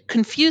little bit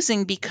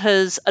confusing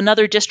because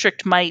another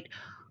district might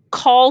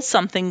call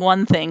something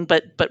one thing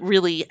but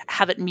really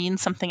have it mean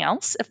something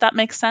else, if that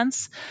makes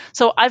sense.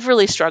 So I've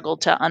really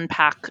struggled to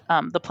unpack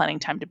the planning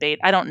time debate.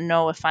 I don't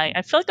know if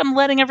I feel like I'm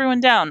letting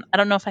everyone down. I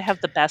don't know if I have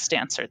the best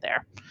answer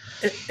there.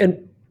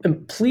 And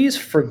please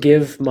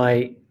forgive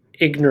my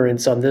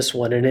ignorance on this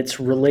one, and it's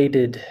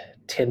related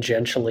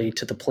tangentially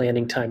to the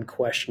planning time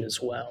question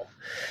as well.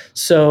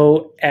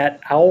 So at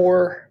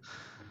our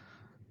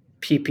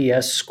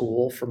PPS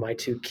school for my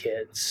two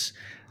kids,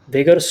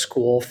 they go to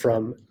school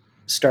from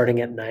starting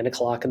at 9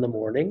 o'clock in the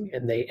morning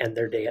and they end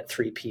their day at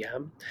 3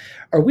 p.m.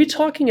 Are we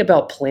talking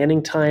about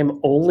planning time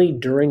only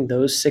during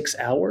those 6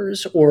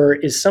 hours, or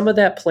is some of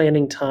that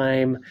planning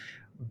time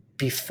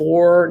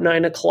before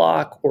 9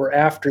 o'clock or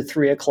after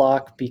 3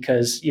 o'clock?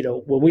 Because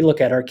when we look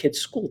at our kids'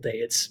 school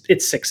day,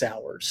 it's 6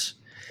 hours.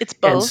 It's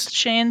And both,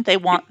 Shane. They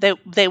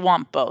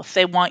want both.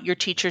 They want your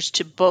teachers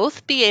to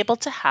both be able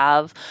to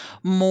have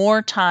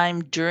more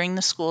time during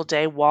the school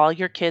day while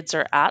your kids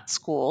are at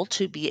school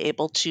to be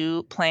able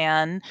to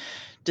plan,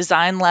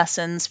 design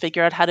lessons,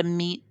 figure out how to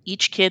meet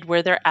each kid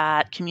where they're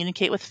at,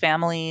 communicate with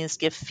families,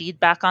 give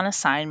feedback on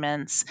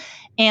assignments,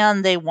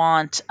 and they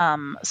want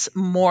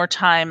more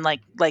time,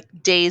 like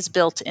days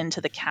built into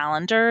the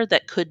calendar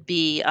that could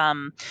be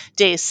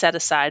days set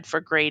aside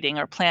for grading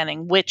or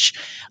planning, which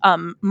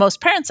most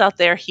parents out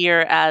there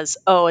hear as,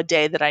 oh, a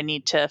day that I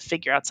need to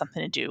figure out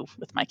something to do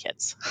with my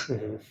kids.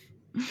 Mhm.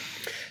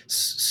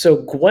 So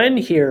Gwen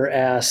here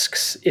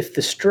asks, if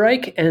the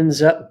strike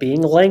ends up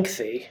being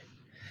lengthy,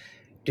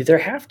 do there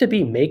have to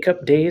be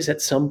makeup days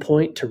at some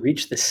point to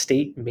reach the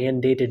state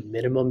mandated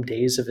minimum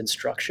days of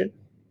instruction?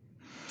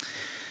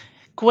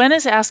 Gwen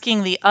is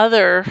asking the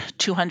other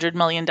 $200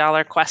 million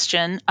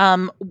question.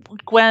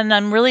 Gwen,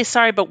 I'm really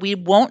sorry, but we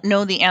won't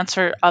know the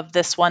answer of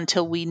this one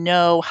till we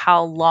know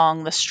how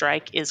long the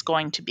strike is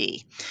going to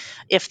be,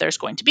 if there's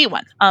going to be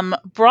one.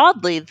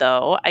 Broadly,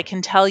 though, I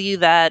can tell you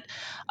that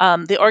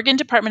the Oregon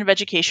Department of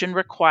Education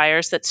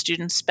requires that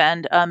students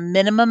spend a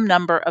minimum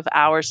number of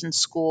hours in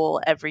school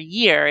every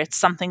year. It's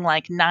something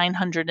like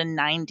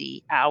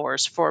 990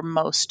 hours for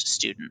most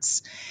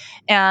students.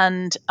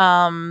 And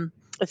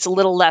it's a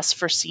little less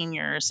for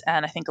seniors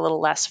and I think a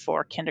little less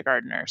for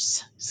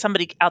kindergartners.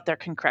 Somebody out there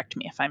can correct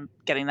me if I'm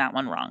getting that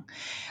one wrong.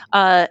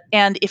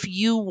 And if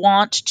you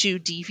want to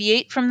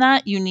deviate from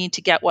that, you need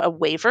to get a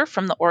waiver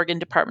from the Oregon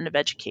Department of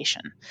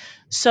Education.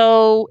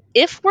 So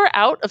if we're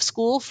out of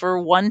school for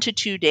 1 to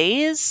 2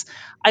 days,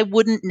 I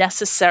wouldn't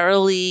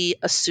necessarily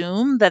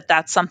assume that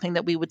that's something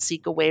that we would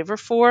seek a waiver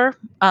for.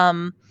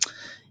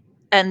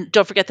 And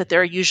don't forget that there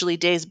are usually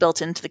days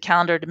built into the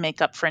calendar to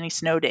make up for any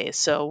snow days.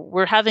 So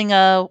we're having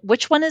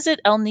which one is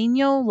it? El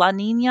Nino, La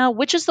Nina?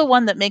 Which is the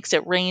one that makes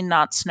it rain,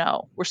 not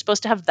snow? We're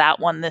supposed to have that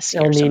one this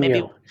year. El Nino. So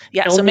maybe,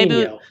 yeah. El so maybe,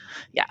 Nino.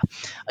 yeah.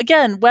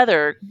 Again,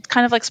 weather,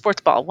 kind of like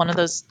sports ball, one of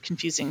those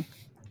confusing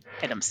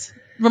items.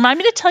 Remind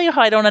me to tell you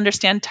how I don't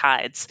understand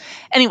tides.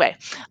 Anyway.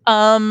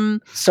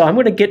 So I'm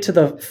going to get to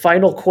the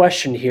final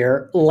question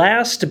here.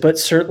 Last but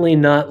certainly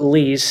not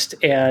least,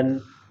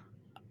 and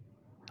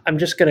I'm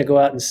just going to go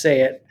out and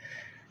say it.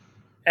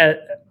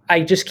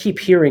 I just keep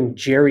hearing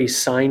Jerry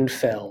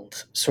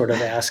Seinfeld sort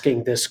of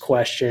asking this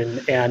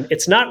question, and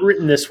it's not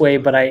written this way,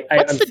 but what's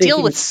I'm the thinking,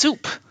 deal with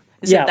soup?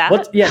 Is it that?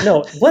 What's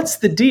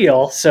the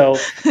deal? So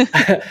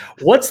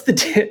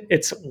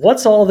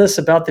what's all this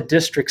about the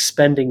district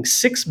spending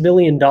 $6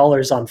 million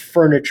on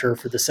furniture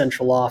for the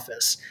central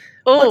office?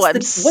 Oh,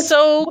 what's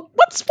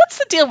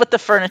the deal with the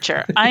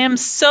furniture? I am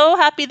so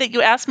happy that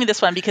you asked me this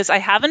one because I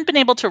haven't been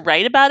able to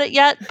write about it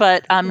yet,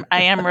 but I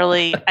am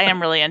really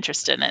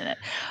interested in it.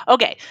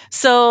 Okay,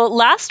 so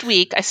last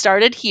week I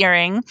started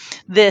hearing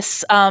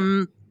this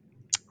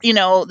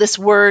this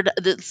word,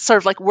 sort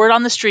of like word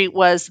on the street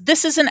was,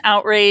 this is an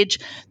outrage.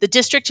 The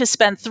district has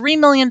spent $3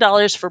 million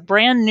for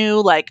brand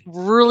new, like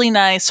really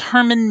nice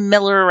Herman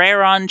Miller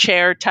Aeron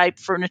chair type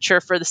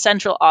furniture for the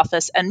central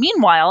office. And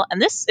meanwhile,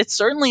 and it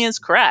certainly is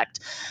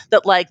correct,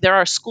 that like there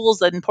are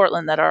schools in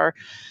Portland that are,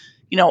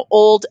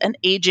 old and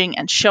aging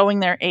and showing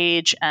their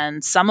age.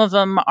 And some of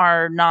them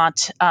are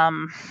not,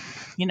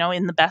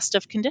 in the best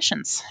of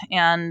conditions.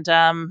 And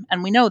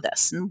we know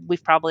this, and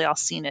we've probably all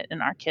seen it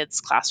in our kids'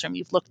 classroom.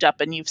 You've looked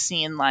up and you've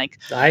seen like,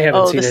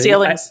 the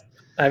ceilings.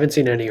 I haven't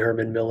seen any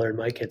Herman Miller in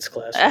my kids'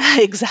 class.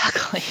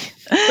 Exactly.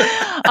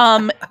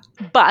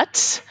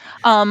 But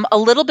a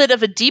little bit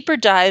of a deeper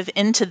dive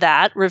into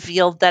that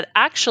revealed that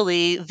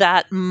actually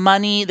that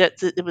money,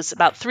 that it was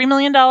about $3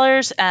 million,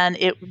 and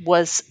it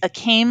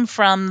came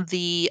from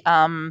the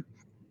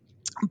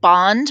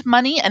bond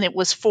money, and it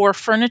was for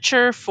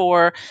furniture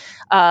for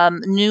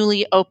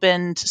newly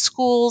opened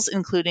schools,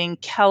 including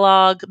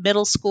Kellogg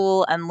Middle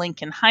School and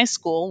Lincoln High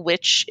School,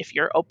 which if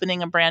you're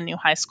opening a brand new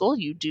high school,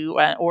 you do,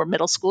 or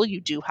middle school,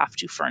 you do have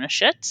to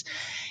furnish it.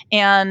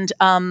 And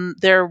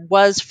there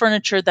was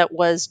furniture that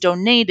was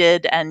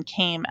donated and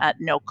came at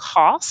no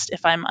cost,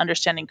 if I'm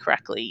understanding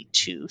correctly,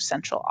 to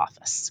central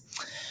office.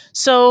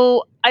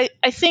 So I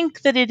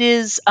think that it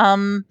is,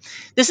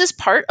 this is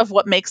part of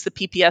what makes the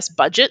PPS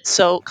budget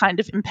so kind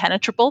of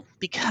impenetrable,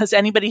 because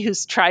anybody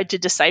who's tried to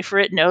decipher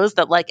it knows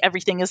that like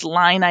everything is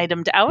line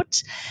itemed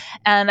out.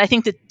 And I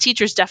think the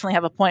teachers definitely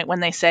have a point when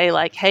they say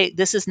like, hey,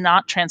 this is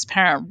not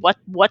transparent.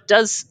 What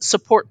does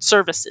support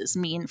services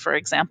mean, for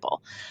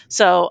example?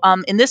 So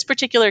in this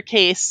particular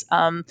case,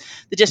 the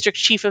district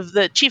chief of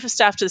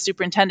staff to the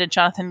superintendent,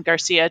 Jonathan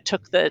Garcia,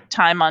 took the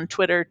time on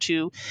Twitter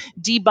to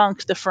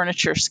debunk the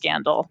furniture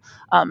scandal.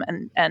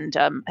 And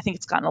I think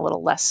it's gotten a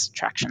little less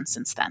traction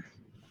since then.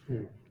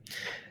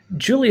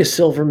 Julia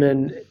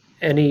Silverman,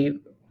 any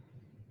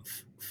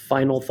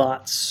final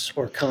thoughts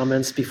or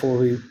comments before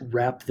we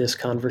wrap this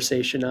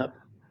conversation up?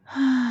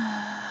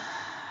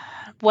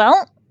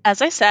 Well,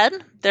 as I said,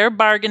 they're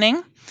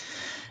bargaining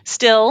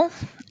still,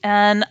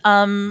 and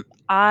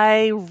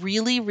I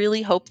really,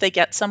 really hope they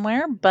get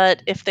somewhere.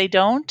 But if they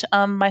don't,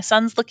 my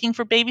son's looking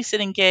for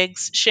babysitting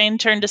gigs. Shane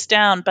turned us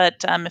down,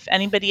 but if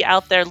anybody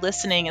out there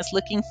listening is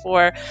looking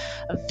for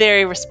a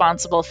very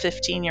responsible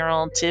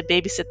 15-year-old to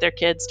babysit their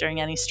kids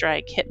during any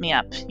strike, hit me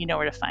up. You know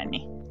where to find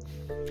me.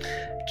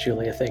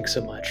 Julia, thanks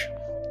so much.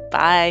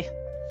 Bye.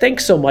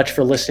 Thanks so much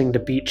for listening to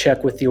Beat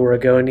Check with the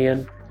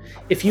Oregonian.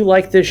 If you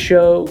like this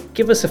show,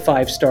 give us a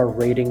 5-star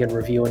rating and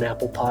review on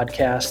Apple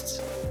Podcasts.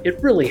 It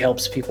really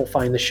helps people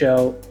find the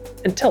show.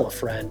 And tell a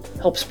friend.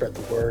 Help spread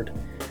the word.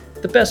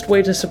 The best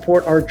way to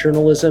support our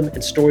journalism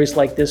and stories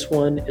like this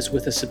one is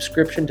with a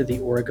subscription to the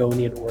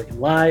Oregonian Oregon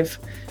Live.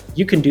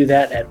 You can do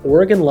that at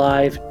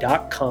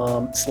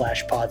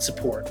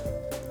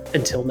OregonLive.com/podsupport.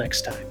 Until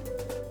next time.